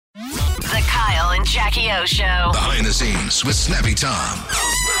Jackie O Show. Behind the scenes with Snappy Tom.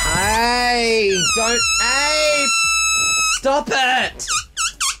 Hey, stop it.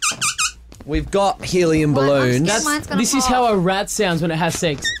 We've got helium balloons. This is how a rat sounds when it has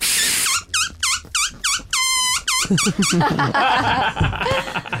sex.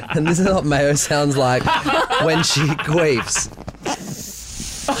 And this is what Mayo sounds like when she queefs.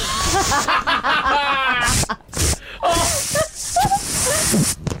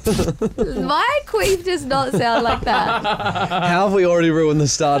 My queef does not sound like that. How have we already ruined the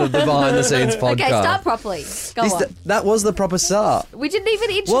start of the behind the scenes podcast? Okay, start properly. Go on. That was the proper start. We didn't even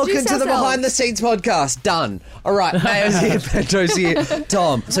introduce Welcome ourselves. to the behind the scenes podcast. Done. All right, Mayo's here, Pedro's here,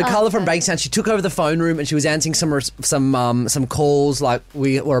 Tom. So Carla from Bankstown, she took over the phone room and she was answering some calls like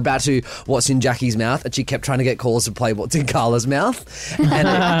we were about to What's in Jackie's Mouth, and she kept trying to get calls to play What's in Carla's Mouth,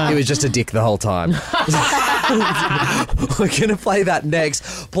 and it was just a dick the whole time. We're going to play that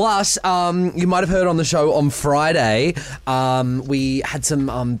next. Plus, you might have heard on the show on Friday, we had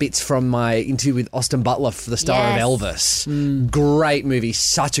some bits from my interview with Austin Butler for the star of Elvis. Great movie,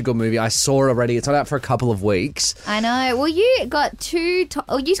 such a good movie. I saw it already. It's not out for a couple of weeks. I know. Well, you got you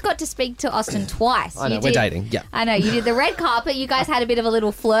got to speak to Austin twice. I know, we're dating, yeah. I know. You did the red carpet. You guys had a bit of a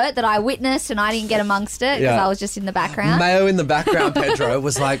little flirt that I witnessed and I didn't get amongst it because I was just in the background. Mayo in the background, Pedro,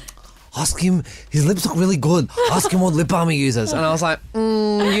 was like, ask him, his lips look really good. Ask him what lip balm he uses. And I was like,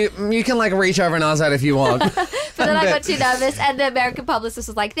 you can like reach over and ask that if you want. But then I got too nervous and the American publicist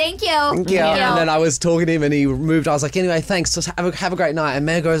was like, thank you. Thank you. And then I was talking to him and he moved. I was like, anyway, thanks. Just have a great night. And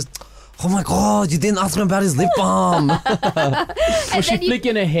Mayo goes, oh my God, you didn't ask him about his lip balm. Was she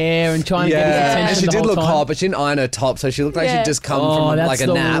flicking her hair and trying to get his attention and she the did whole look time? hot, but she didn't iron her top, so she looked like she'd just come from like a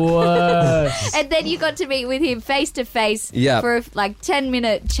nap. Worst. And then you got to meet with him face to face Yep. for like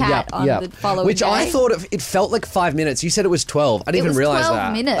 10-minute chat on the following Which day. I thought it felt like 5 minutes. You said it was 12. I didn't even realize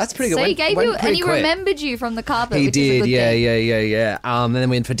that. 12 minutes. That's pretty good. So he gave you, and he quick. remembered you from the carpet. He which is a did, good thing. yeah. And then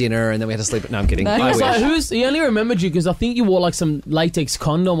we went for dinner, and then we had to sleep. No, I'm kidding. No, He I was wish. like, he only remembered you because I think you wore like some latex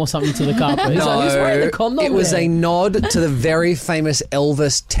condom or something to the carpet. He's like, who's wearing the condom it was there? a nod to the very famous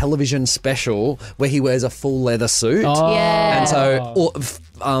Elvis television special where he wears a full leather suit. Oh. Yeah. And so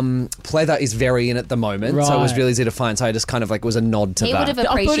pleather is very in at the moment, so it was Right. really easy to find. So I just kind of like was a nod to He that. would have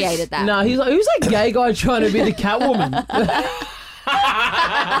appreciated that. No, he's like, who's that gay guy trying to be the Catwoman?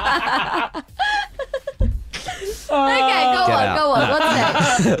 Okay, go out. on.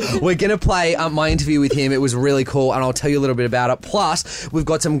 What's next? We're going to play my interview with him. It was really cool, and I'll tell you a little bit about it. Plus, we've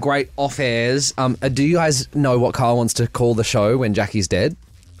got some great off-airs. Do you guys know what Carl wants to call the show when Jackie's dead?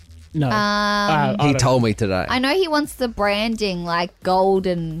 No. I He don't told me today. I know he wants the branding like gold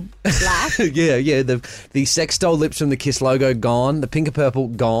and black. Yeah. The sex doll lips from the Kiss logo gone. The pink and purple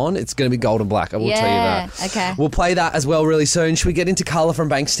gone. It's going to be gold and black. I will tell you that. Okay. We'll play that as well really soon. Should we get into Carla from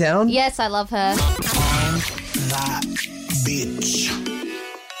Bankstown? Yes, I love her. That bitch.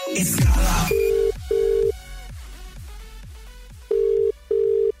 It's Carla.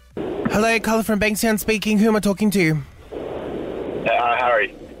 Hello, Carla from Bankstown speaking. Who am I talking to?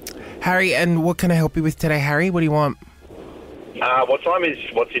 Harry. Harry, and what can I help you with today, Harry? What do you want? What time is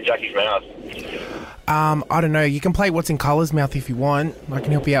What's in Jackie's Mouth? I don't know. You can play What's in Carla's Mouth if you want. I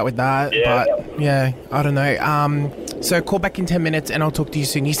can help you out with that. Yeah. But, yeah, I don't know. So call back in 10 minutes and I'll talk to you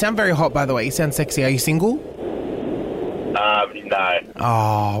soon. You sound very hot, by the way. You sound sexy. Are you single? No.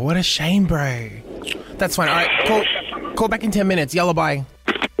 Oh, what a shame, bro. That's fine. All right, call back in 10 minutes. Yellow, bye.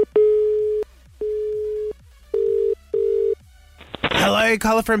 Hello,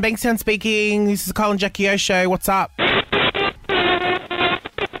 Carla from Bankstown speaking. This is the Carl and Jackie O Show. What's up?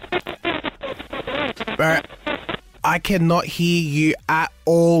 Bro, I cannot hear you at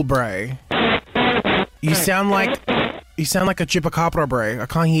all, bro. You sound like a chupacabra, bro. I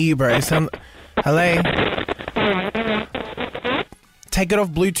can't hear you, bro. Hello? Take it off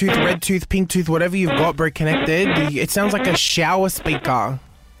Bluetooth, red tooth, pink tooth, whatever you've got, bro, connected. It sounds like a shower speaker.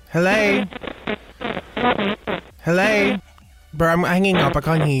 Hello? Hello? Bro, I'm hanging up. I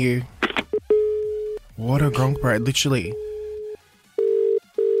can't hear you. What a gronk, bro. Literally.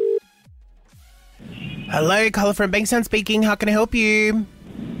 Hello, Carla from Bankstown speaking. How can I help you?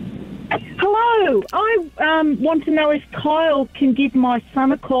 Hello. I want to know if Kyle can give my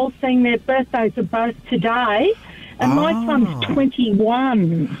son a call, seeing their birthdays are both today. And my son's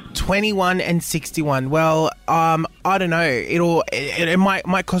 21. 21 and 61. Well, I don't know. It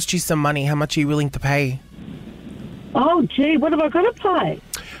might cost you some money. How much are you willing to pay? Oh, gee, what have I got to pay?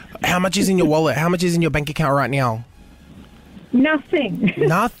 How much is in your wallet? How much is in your bank account right now? Nothing.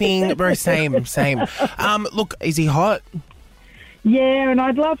 Nothing, bro. Same. Look, is he hot? Yeah, and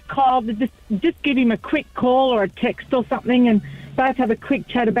I'd love Kyle to just give him a quick call or a text or something and both have a quick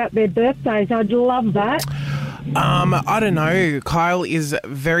chat about their birthdays. I'd love that. I don't know. Kyle is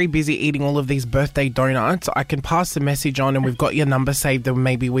very busy eating all of these birthday donuts. I can pass the message on, and we've got your number saved, and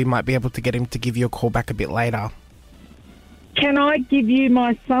maybe we might be able to get him to give you a call back a bit later. Can I give you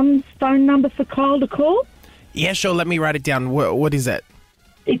my son's phone number for Kyle to call? Yeah, sure. Let me write it down. What is it?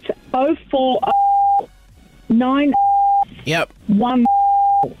 It's 04091. Yep.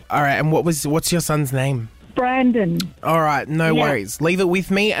 All right. And what's your son's name? Brandon. All right. No Yeah. worries. Leave it with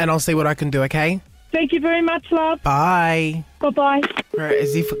me, and I'll see what I can do. Okay. Thank you very much, love. Bye. Bye-bye. Bro,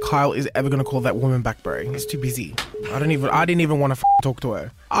 as if Kyle is ever gonna call that woman back, bro. He's too busy. I didn't even want to talk to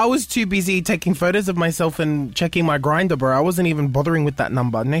her. I was too busy taking photos of myself and checking my grinder, bro. I wasn't even bothering with that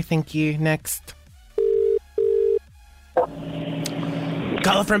number. No, thank you. Next.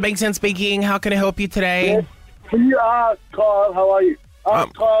 Carla from Bankstown speaking. How can I help you today? Yes. Can you ask Kyle, how are you?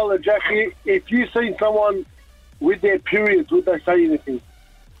 Ask Kyle and Jackie, if you see someone with their periods, would they say anything?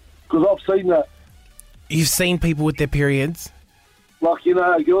 Because I've seen that. You've seen people with their periods? Like, you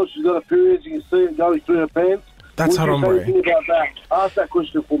know, a girl, she's got a period, you can see it going through her pants. That's Would hot on, you say bro. anything about that? Ask that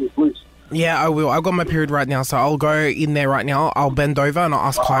question for me, please. Yeah, I will. I've got my period right now, so I'll go in there right now. I'll bend over and I'll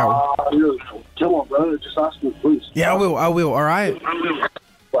ask Kyle. Come on, bro. Just ask me, please. Yeah, I will. All right?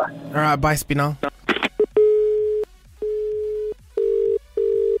 Bye. All right, bye, Spinner.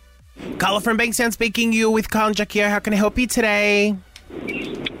 Carla from Bankstown speaking. You're with Kyle and Jackie. How can I help you today?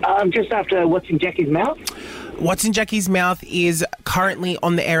 Just after What's in Jackie's Mouth. What's in Jackie's Mouth is currently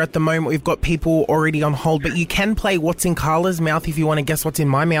on the air at the moment. We've got people already on hold, but you can play What's in Carla's Mouth if you want to guess what's in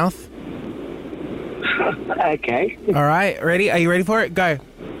my mouth. Okay. All right, ready? Are you ready for it? Go.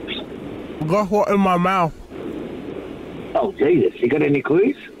 Guess what's in my mouth? Oh, Jesus. You got any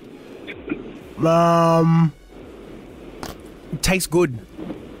clues? Tastes good.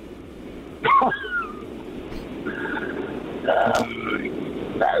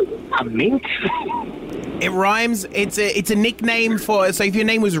 A mint? It rhymes. It's a nickname for. So if your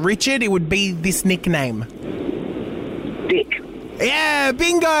name was Richard, it would be this nickname. Dick. Yeah,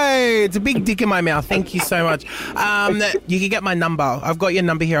 bingo! It's a big dick in my mouth. Thank you so much. You can get my number. I've got your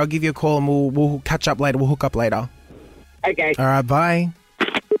number here. I'll give you a call and we'll catch up later. We'll hook up later. Okay. All right, bye.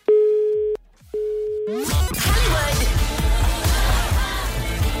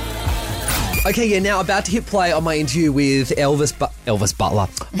 Okay, yeah, now about to hit play on my interview with Elvis Butler.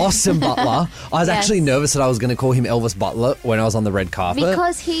 Austin Butler. I was actually nervous that I was going to call him Elvis Butler when I was on the red carpet.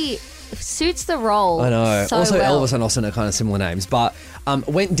 Because he suits the role. I know. So also, well. Elvis and Austin are kind of similar names. But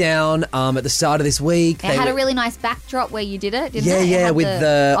went down at the start of this week. It had a really nice backdrop where you did it, didn't it? Yeah, It yeah, had with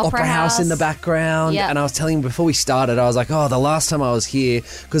the Opera House in the background. Yep. And I was telling him before we started, I was like, oh, the last time I was here,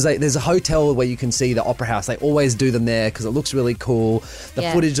 because there's a hotel where you can see the Opera House. They always do them there because it looks really cool.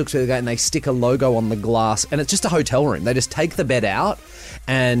 The footage looks really great, and they stick a logo on the glass. And it's just a hotel room. They just take the bed out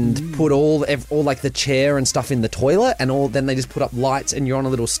and put all like the chair and stuff in the toilet, and then they just put up lights, and you're on a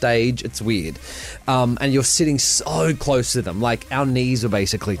little stage. It's weird. And you're sitting so close to them. Like, our knees were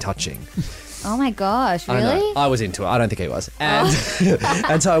basically touching. Oh my gosh, I really? know. I was into it. I don't think he was. And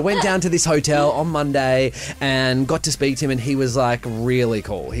and so I went down to this hotel on Monday and got to speak to him, and he was like really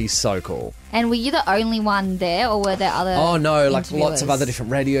cool. He's so cool. And were you the only one there, or were there other Oh no, like lots of interviewers? other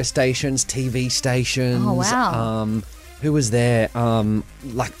different radio stations, TV stations. Oh, wow. Who was there?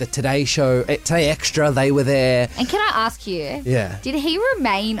 Like the Today Show, Today Extra, they were there. And can I ask you? Yeah. Did he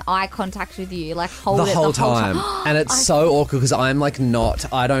remain eye contact with you, like hold The it whole the whole time. And it's so awkward because I'm like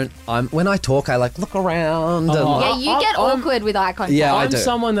when I talk, I like look around. And Yeah, you get awkward with eye contact. Yeah, I I'm do.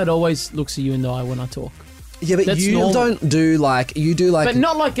 someone that always looks at you in the eye when I talk. Yeah, but That's you normal. don't do like But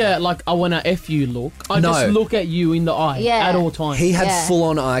not like I want to F you look. I No. just look at you in the eye Yeah. at all times. He had Yeah. full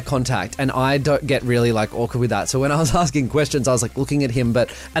on eye contact, and I don't get really like awkward with that. So when I was asking questions, I was like looking at him,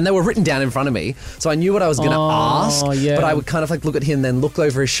 and they were written down in front of me, so I knew what I was going to ask. yeah. But I would kind of like look at him, then look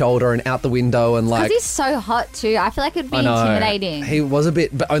over his shoulder and out the window, and Because like. he's so hot too. I feel like it'd be I know. intimidating. He was a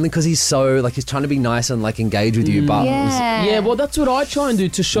bit, but only because he's so like he's trying to be nice and like engage with you. But it was- yeah. Yeah, well, that's what I try and do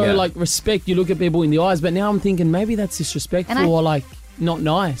to show Yeah. like respect. You look at people in the eyes, but now I'm thinking maybe that's disrespectful And I- or like not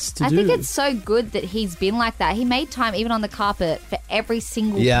nice to I do. think it's so good that he's been like that. He made time even on the carpet for every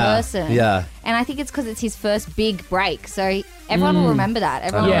single Yeah, person. yeah. And I think it's because it's his first big break. So everyone will remember that.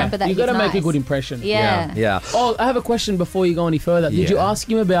 Everyone will yeah, remember that you he's got to make a nice. good impression. Yeah. yeah. Oh, I have a question before you go any further. Did you Yeah.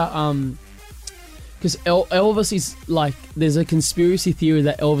 ask him about Because Elvis is like, there's a conspiracy theory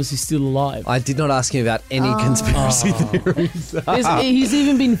that Elvis is still alive. I did not ask him about any conspiracy theories. He's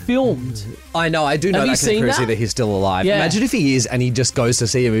even been filmed. I know, I do know Have that you seen conspiracy that? that he's still alive. Yeah. Imagine if he is and he just goes to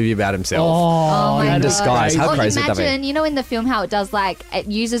see a movie about himself. Oh my in God. disguise. How Or crazy would that be? imagine, you know, in the film how it does, like, it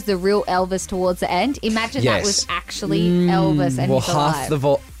uses the real Elvis towards the end. Imagine that Yes. was actually Elvis and Well, he's half alive. the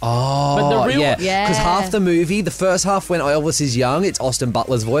But the real- yeah, Yeah. because half the movie, the first half when Elvis is young, it's Austin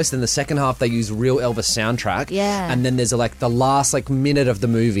Butler's voice. Then the second half they use real Elvis soundtrack. Yeah. and then there's like the last like minute of the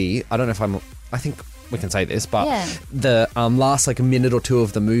movie. I don't know if I think we can say this, but Yeah. the last like minute or two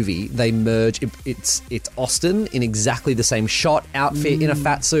of the movie, they merge. It's Austin in exactly the same shot, outfit, in a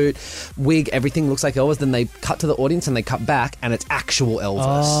fat suit, wig, everything looks like Elvis. Then they cut to the audience and they cut back, and it's actual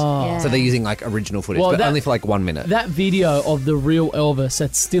Elvis. Yeah. So they're using like original footage, Well, but that- only for like 1 minute. That video of the real Elvis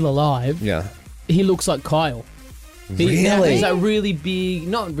that's still alive, yeah. he looks like Kyle. Really? He's like really big,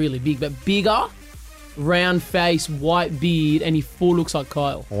 not really big, but bigger, round face, white beard, and he full looks like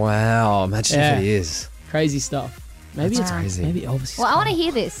Kyle. Wow, imagine Yeah. if he is. Crazy stuff. Maybe That's it's crazy. Maybe Elvis is Well, I want to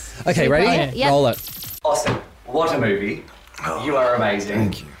hear this. Okay, Should we ready? play it? Yep. Roll it. Austin, what a movie. You are amazing.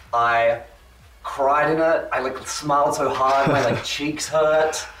 Thank you. I cried in it. I like smiled so hard, my like cheeks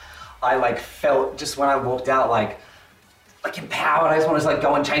hurt. I like felt just when I walked out like empowered. I just wanted to like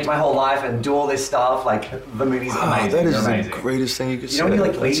go and change my whole life and do all this stuff. Like the movie's Wow, amazing. that is You're the amazing. greatest thing you could say. You know when you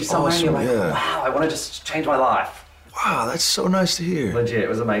like leave That's somewhere awesome, and you're like, yeah. wow, I want to just change my life. Wow, that's so nice to hear. Legit, it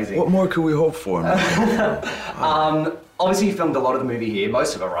was amazing. What more could we hope for, man? Obviously you filmed a lot of the movie here,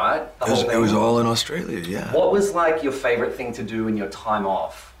 most of it, right? The whole It thing. was all in Australia, yeah. What was like your favorite thing to do in your time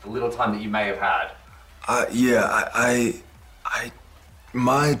off? The little time that you may have had.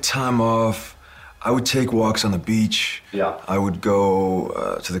 My time off, I would take walks on the beach. Yeah. I would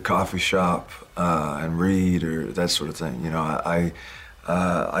go to the coffee shop and read or that sort of thing. You know,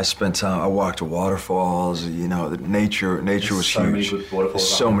 I spent time. I walked to waterfalls. You know, the nature was so many huge. good waterfalls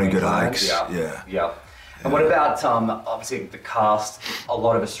There's so up in many good Queensland. hikes. Yeah. And what about obviously the cast? A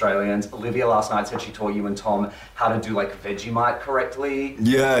lot of Australians. Olivia last night said she taught you and Tom how to do like Vegemite correctly.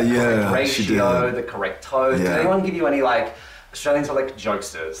 Yeah, The correct she ratio, did. the correct toast. Yeah. Did anyone give you any like? Australians are like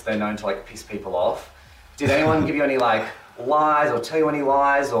jokesters. They're known to like piss people off. Did anyone give you any like lies or tell you any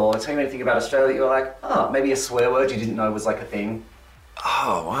lies or tell you anything about Australia that you were like, oh, maybe a swear word you didn't know was like a thing?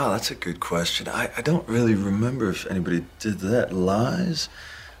 Oh, wow, that's a good question. I don't really remember if anybody did that. Lies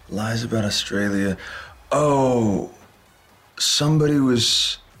about Australia. Oh, somebody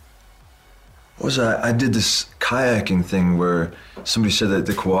was. What was I did this kayaking thing where somebody said that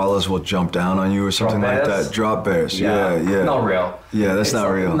the koalas will jump down on you or something like bears? that. Drop bears. Yeah. Not real. Yeah, that's not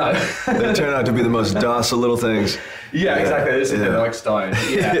real. No. They turn out to be the most docile little things. Yeah, exactly. They're like stone.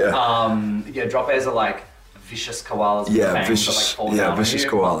 Yeah. Yeah. Drop bears are like vicious koalas. with Yeah, fangs vicious- That, like, fall yeah, down on vicious you.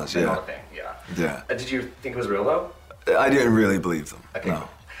 koalas, They're yeah. not a thing. Yeah. Yeah. Did you think it was real though? I didn't really believe them. Okay. No.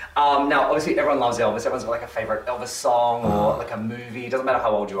 Now, obviously, everyone loves Elvis. Everyone's got like a favorite Elvis song or like a movie. It doesn't matter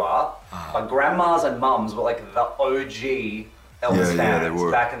how old you are. But grandmas and mums were like the OG Elvis Yeah, they fans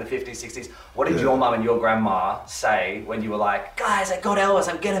were. back in the 50s, 60s. What did Yeah. your mum and your grandma say when you were like, guys, I got Elvis,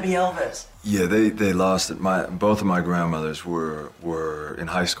 I'm gonna be Elvis? Yeah, they lost it. Both of my grandmothers were in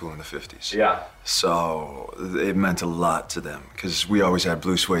high school in the 50s. Yeah. So it meant a lot to them because we always had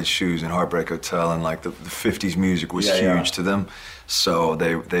blue suede shoes and Heartbreak Hotel and like the 50s music was huge to them. So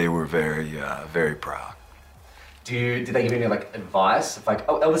they were very proud. Did they give you any like advice? If like,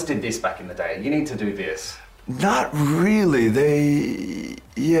 oh, Elvis did this back in the day. You need to do this. Not really.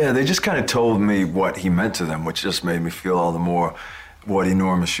 They just kind of told me what he meant to them, which just made me feel all the more what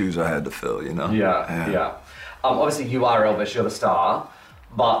enormous shoes I had to fill, you know? Yeah. Obviously, you are Elvis, you're the star,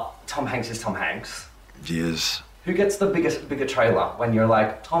 but Tom Hanks is Tom Hanks. He is. Who gets the bigger trailer when you're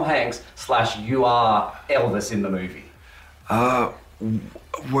like Tom Hanks / you are Elvis in the movie?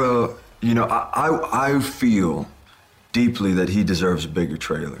 Well, you know, I feel deeply that he deserves a bigger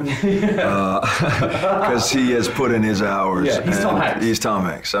trailer because he has put in his hours. Yeah, he's Tom and Hanks. He's Tom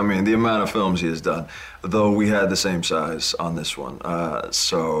Hanks. I mean, the amount of films he has done. Though we had the same size on this one,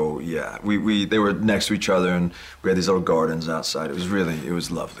 so yeah, they were next to each other, and we had these little gardens outside. It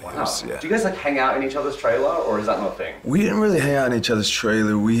was lovely. Wow. It was, yeah. Do you guys like hang out in each other's trailer, or is that not a thing? We didn't really hang out in each other's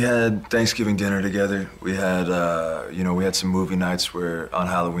trailer. We had Thanksgiving dinner together. We had, we had some movie nights where on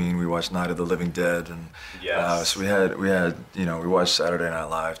Halloween we watched Night of the Living Dead, and so we had, we watched Saturday Night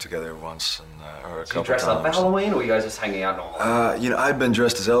Live together once, and or a Did you couple dress up for times. Halloween, or were you guys just hanging out normally? I'd been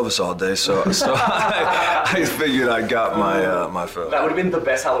dressed as Elvis all day, so I figured I got my fill. That would have been the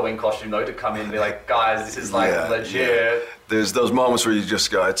best Halloween costume, though, to come in and be like, guys, this is like legit. Yeah. There's those moments where you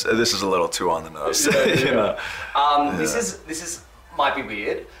just go, this is a little too on the nose. Yeah. You know? This is might be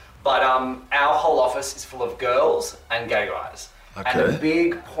weird, But our whole office is full of girls and gay guys. And Okay. a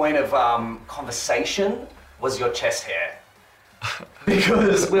big point of conversation was your chest hair.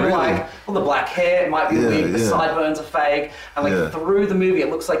 Because we're Really? like, well, the black hair, it might be Yeah, weird, the yeah. sideburns are fake. And like Yeah. through the movie, it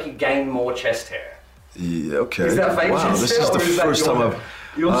looks like you gained more chest hair. Yeah, okay. Is that fake wow, chest this hair is the or is that first time your- I've.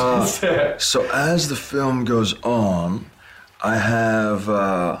 your chest hair? So as the film goes on, I have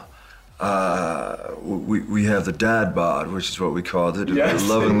we have the dad bod, which is what we called it, Yes.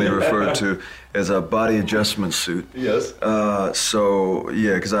 lovingly referred to as a body adjustment suit. Yes. So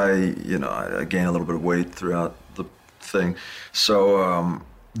yeah, because I gain a little bit of weight throughout the thing. So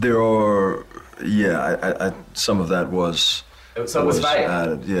there are I some of that was. So it was fake?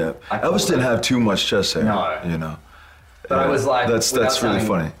 Added, yeah. I Elvis didn't have too much chest hair. No. You know. But I was like, that's without really sounding-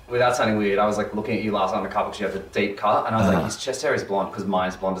 funny. Without sounding weird, I was like looking at you last night on the couple because you have the deep cut, and I was Uh-huh. like, his chest hair is blonde because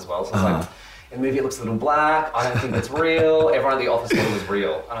mine's blonde as well. So I was like, in the movie it looks a little black. I don't think it's real. Everyone in the office thought it was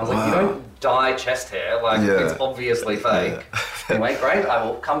real, and I was like, you Wow. don't dye chest hair. Like Yeah. it's obviously fake. Anyway, great. I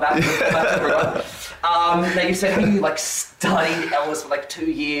will come back to everyone. Now you said how you like studied Elvis for like 2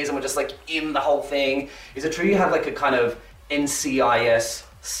 years and were just like in the whole thing. Is it true you had like a kind of NCIS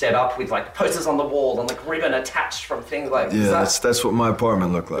set up with like posters on the wall and like ribbon attached from things like? Yeah, that's what my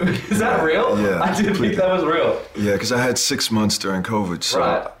apartment looked like. Is that real? Yeah, I didn't think completely. that was real. Yeah, because I had 6 months during COVID. So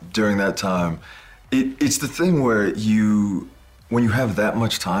Right. during that time, it's the thing where when you have that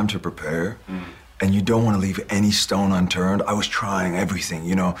much time to prepare and you don't want to leave any stone unturned, I was trying everything,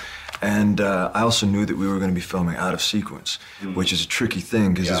 And I also knew that we were going to be filming out of sequence, which is a tricky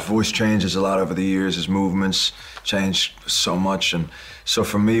thing because his voice changes a lot over the years. His movements change so much, and so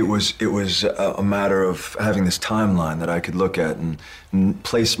for me, it was a matter of having this timeline that I could look at and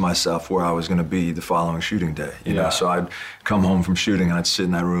place myself where I was going to be the following shooting day. You know, so I'd come home from shooting and I'd sit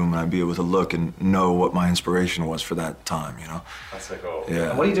in that room and I'd be able to look and know what my inspiration was for that time. That's so cool. Yeah.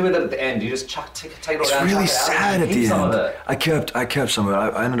 And what do you do with it at the end? Do you just take it all It's down? really chuck it out, sad and at keep the some end. of it? I kept some of it.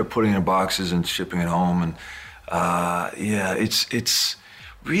 I ended up putting it in boxes and shipping it home, and it's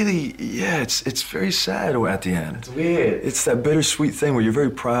really it's very sad at the end. It's weird. It's that bittersweet thing where you're very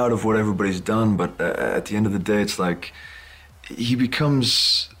proud of what everybody's done, but at the end of the day, it's like he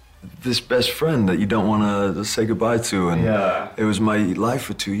becomes this best friend that you don't want to say goodbye to, and it was my life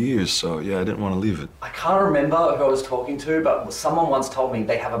for 2 years, so I didn't want to leave it. I can't remember who I was talking to, but someone once told me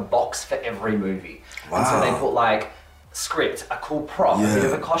they have a box for every movie. Wow. And so they put like script, a cool prop, a bit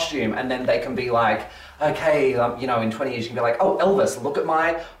of a costume, and then they can be like, okay, in 20 years you can be like, oh, Elvis, look at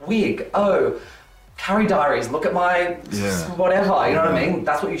my wig. Oh, Carrie Diaries, look at my whatever. You know what I mean?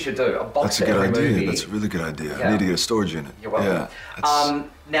 That's what you should do. A box That's a for good every idea. movie. That's a really good idea. Yeah. I need to get a storage unit. You're welcome. Yeah.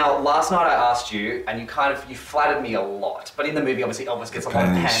 Now, last night I asked you, and you flattered me a lot. But in the movie, obviously, Elvis gets a lot of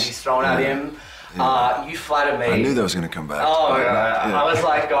Pennies. panties thrown at him. You flattered me. I knew that was going to come back. Oh, Yeah. I was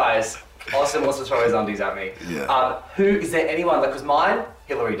like, guys, Austin wants to throw his undies at me. Yeah. Is there anyone, because mine,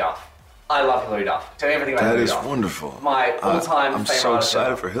 Hilary Duff. I love Hilary Duff. Tell me everything about That Hilary is Duff. wonderful. My all-time I'm favorite so artist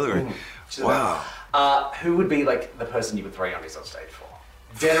excited ever. for Hillary. She's Wow. who would be like the person you would throw your undies on stage for?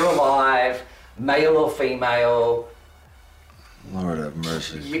 Dead or alive, male or female? Lord have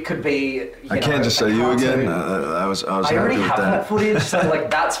mercy. You could be. I can't just say you again. cartoon. I was I happy already with have that that. footage, so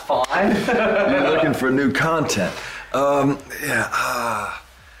like that's fine. You're looking for new content.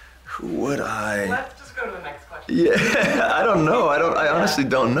 Who would I? Let's just go to the next question. Yeah, I don't know. I honestly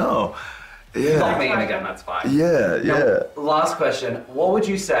don't know. Lock me Yeah. in again, that's fine. Yeah, Now, yeah. last question. What would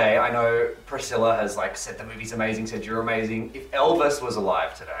you say? I know Priscilla has like said the movie's amazing, said you're amazing. If Elvis was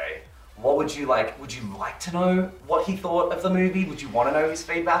alive today, what would you like? Would you like to know what he thought of the movie? Would you want to know his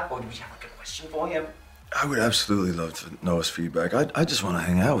feedback, or would you have like a question for him? I would absolutely love to know his feedback. I just want to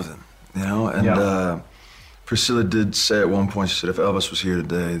hang out with him, And Priscilla did say at one point, she said, if Elvis was here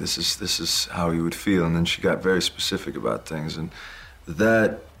today, this is how he would feel. And then she got very specific about things, and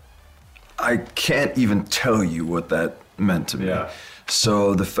that I can't even tell you what that meant to me. Yeah.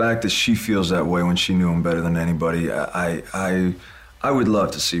 So the fact that she feels that way when she knew him better than anybody, I would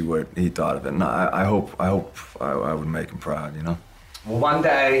love to see what he thought of it. And I hope I would make him proud, Well, one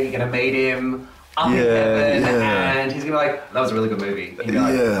day you're gonna meet him up in Yeah, heaven, yeah. and he's gonna be like, "That was a really good movie." You'll be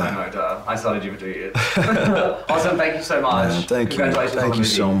like, Yeah. I know, duh. I started you for 2 years. Awesome, thank you so much. Man, thank you. Congratulations on Thank the you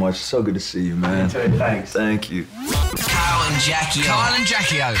movie. so much. So good to see you, man. You too, thanks. Thank you. Kyle and Jackie. Kyle and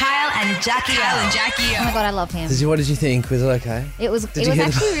Jackie. Kyle and Jackie. Oh my god, I love him. What did you think? Was it okay? It was Did you hear the-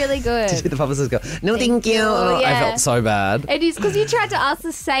 actually really good. Did you hear the publicist go, no, thank you? I Yeah. felt so bad. It is because you tried to ask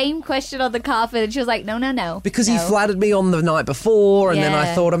the same question on the carpet, and she was like, no. Because no. he flattered me on the night before, and then I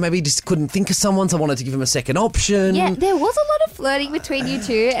Yeah. thought I maybe just couldn't think of someone, so I wanted to give him a second option. Yeah, there was a lot of flirting between you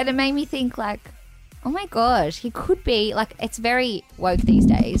two, and it made me think, like, Oh my gosh, he could be like, it's very woke these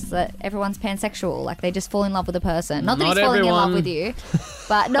days that everyone's pansexual. Like they just fall in love with a person. Not that Not he's falling in love everyone. with you,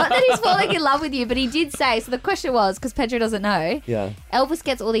 but not that he's falling in love with you. But he did say. So the question was, because Pedro doesn't know. Yeah. Elvis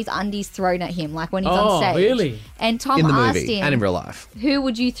gets all these undies thrown at him, like when he's Oh, on stage. really? And Tom In the asked movie him, and in real life. who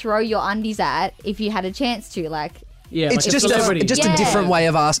would you throw your undies at if you had a chance to? Like, Yeah, It's like just celebrity. a Yeah. different way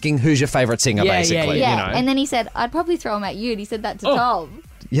of asking who's your favourite singer, Yeah, yeah, basically. yeah. You know? And then he said, I'd probably throw him at you. And he said that to Oh. Tom.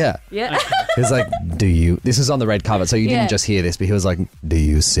 Yeah. Yeah. He was like, do you... This is on the red carpet, so you Yeah. didn't just hear this, but he was like, do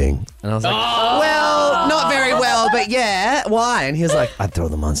you sing? And I was like, well, not very well, but yeah. Why? And he was like, I'd throw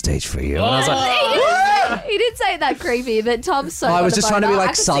them on stage for you. And I was like, He didn't say it that creepy, but Tom's so. I was got a just trying to be boner. like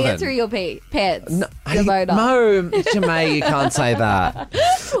I could see Southern. it through your pants. no, Your boner. no, Jemay, you can't say that.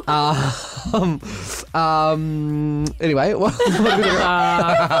 Anyway, what are we doing?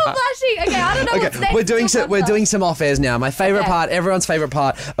 Flashing. Okay, I don't know what's next. We're doing Still some. We're podcast. doing some off airs now. My favorite Okay. part, everyone's favorite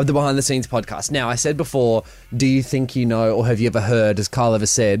part of the behind the scenes podcast. Now, I said before, do you think you know, or have you ever heard, as Carl ever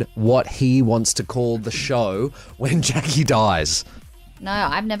said, what he wants to call the show when Jackie dies? No,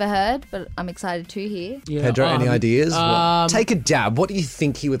 I've never heard, but I'm excited to hear. Yeah. Pedro, any ideas? um, Take a dab. What do you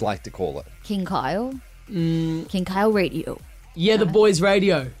think he would like to call it? King Kyle. King Kyle Radio. Yeah, the boys'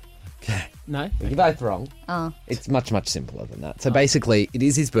 radio. No? You're both wrong. Oh. It's much, much simpler than that. So basically, it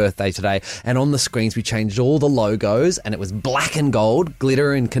is his birthday today, and on the screens we changed all the logos, and it was black and gold,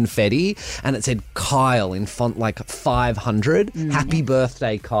 glitter and confetti, and it said Kyle in font like 500. Happy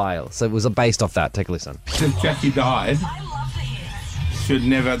birthday, Kyle. So it was based off that. Take a listen. Since Jackie died,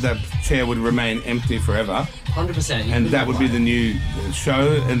 the chair would remain empty forever. 100%. And that would be the new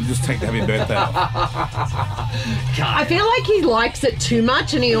show, and just take the happy birthday off. I feel like he likes it too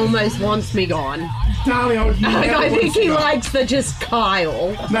much and he almost wants me gone. Darling, I think he likes the just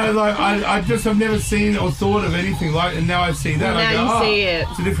Kyle. No, like I just have never seen or thought of anything like, and now I see that. Well, I now go, you see it.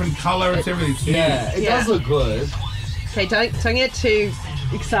 It's a different colour. It's everything. It's It does look good. Okay, don't get too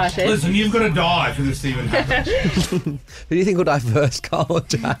excited. Listen, you've got to die for this to even happen. Who do you think will die first, Kyle or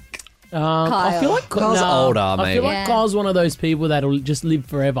Jack? I feel like Kyle's older, I maybe. feel like Kyle's one of those people that'll just live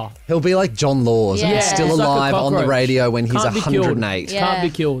forever. He'll be like John Laws, and Yeah. he's still He's like a alive on the cockroach. radio when he's Can't be killed. 108. Yeah. Can't be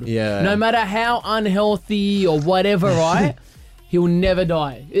killed. Yeah. No matter how unhealthy or whatever, right? He'll never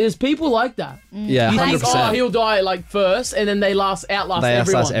die. There's people like that. Yeah, You think, 100%. oh, he'll die like first, and then they outlast They everyone.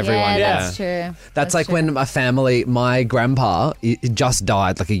 outlast everyone, Yeah, yeah. that's true. That's like when a family, my grandpa he just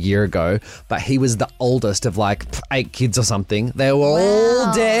died like a year ago, but he was the oldest of like 8 kids or something. They were all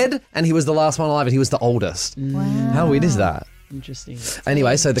Wow. dead, and he was the last one alive, and he was the oldest. How weird is that? Interesting.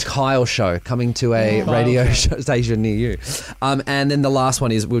 Anyway, so the Kyle Show coming to a radio station near you. And then the last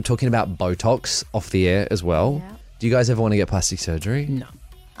one is we were talking about Botox off the air as well. Yeah. Do you guys ever want to get plastic surgery? No.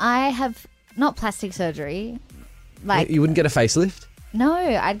 I have not plastic surgery. Like, You wouldn't get a facelift? no,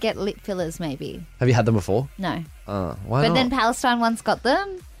 I'd get lip fillers maybe. Have you had them before? No. Why But not? then Palestine once got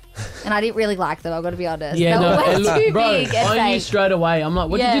them, and I didn't really like them, I've got to be honest. Yeah, they no, were way look, too bro, big and I knew fake. straight away. I'm like,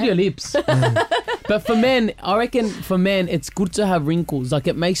 what did you do to your lips? But for men, I reckon for men, it's good to have wrinkles. Like,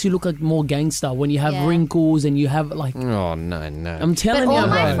 it makes you look like more gangster when you have Yeah. wrinkles and you have, like, Oh, no. I'm But telling you, all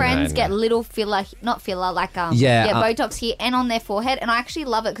my bro. friends no. get little filler, not filler, like Yeah, Botox here and on their forehead, and I actually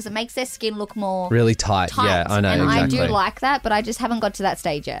love it because it makes their skin look more Really tight. tight. Yeah, I know, and exactly. I do like that, but I just haven't got to that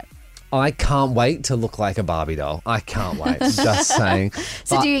stage yet. I can't wait to look like a Barbie doll. I can't wait. Just saying.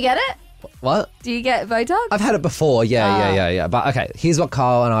 So But- do you get it? What? Do you get Botox? I've had it before. Yeah. But okay, here's what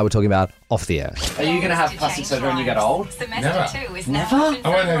Kyle and I were talking about off the air. Are you going to have plastic surgery when you get old? Never. Never? I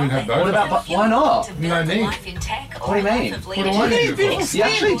won't even have both. What about, why not? No need. What do you mean? What do I need it for? You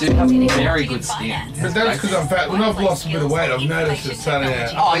actually do have very good skin. But that's because I'm fat. When I've lost a bit of weight, I've noticed it's starting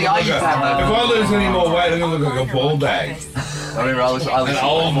out. Oh, yeah, I used to have If I lose any more weight, I'm going to look like a ball bag. I remember I was An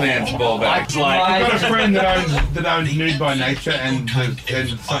old man's ball bag. I've got a friend that owns Nude by Nature and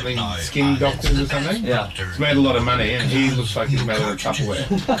something skin doctors or something. Yeah. He's made a lot of money and he looks like he's made out of Tupperware.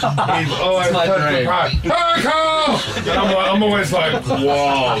 He's always my touched the dream. part. Hey, Carl! And I'm always like,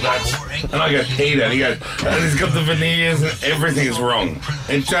 whoa, that's. And I go, Peter. And he goes, and he's got the veneers and everything is wrong.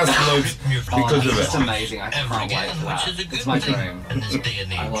 It just looks because of It's it. amazing. I can't wait for that. It's my dream.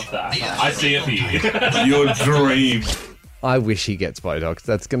 I love that. I see it for you. Your dream. I wish he gets Botox.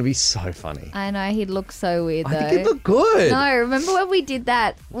 That's going to be so funny. I know, he'd look so weird though. I think it'd look good. No, remember when we did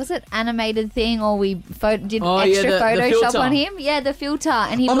that? Was it animated thing, or we did Oh, yeah, extra the Photoshop filter. on him? Yeah, the filter,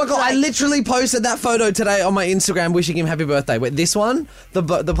 and he. Oh my looks god! like, I literally posted that photo today on my Instagram, wishing him happy birthday. Wait, this one, the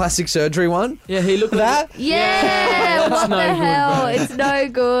plastic surgery one. Yeah, he looked that. Yeah, That's what no the good, hell? bro. It's no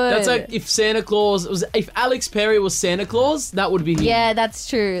good. That's like if Santa Claus if Alex Perry was Santa Claus, that would be him. Yeah, that's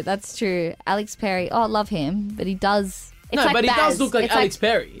true. That's true. Alex Perry. Oh, I love him, but he does No, like but he does Baz. look like It's Alex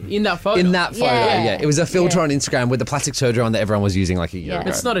Perry in that photo. In that photo, yeah. It was a filter Yeah. on Instagram with the plastic surgery on that everyone was using like a year Yeah. ago.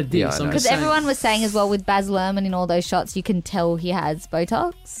 It's not a diss, Yeah, I I'm know. Because everyone was saying as well with Baz Luhrmann in all those shots, you can tell he has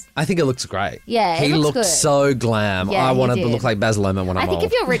Botox. I think it looks great. Yeah, it he looks looked good. so glam. Yeah, I he wanted to did. look like Baz Luhrmann when I'm I think old.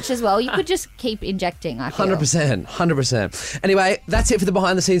 if you're rich as well, you could just keep injecting. I feel. 100%. 100%. Anyway, that's it for the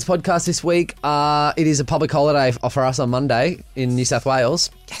Behind the Scenes podcast this week. It is a public holiday for us on Monday in New South Wales.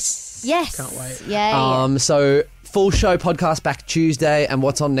 Yes. Can't wait. Yeah. So full show podcast back Tuesday. And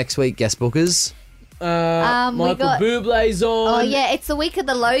what's on next week, guest bookers? We Michael got- Bublé's on. Oh yeah, it's the week of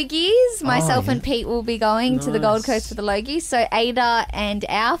the Logies. Myself yeah. and Pete will be going to the Gold Coast for the Logies. So Ada and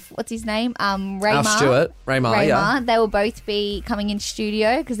Alf, what's his name? Raymar. Alf Stewart. Raymar, yeah. They will both be coming in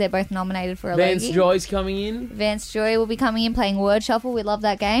studio because they're both nominated for a Vance Logie. Joy's coming in. Vance Joy will be coming in playing Word Shuffle. We love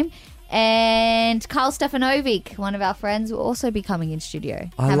that game. And Carl Stefanovic, one of our friends, will also be coming in studio.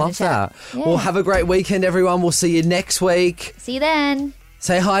 I having a love chat. that. Yeah. Well, have a great weekend, everyone. We'll see you next week. See you then.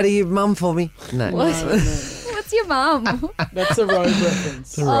 Say hi to your mum for me. No. What's your mum? That's a road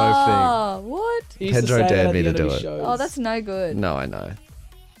reference. It's a road thing. Oh, what? He used to Pedro say that dared at me the to end of do his it. shows. Oh, that's no good. No, I know.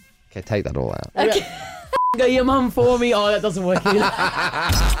 Okay, take that all out. Go your mum for me. Oh, that doesn't work either.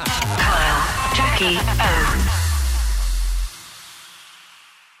 Kyle, Jackie, O.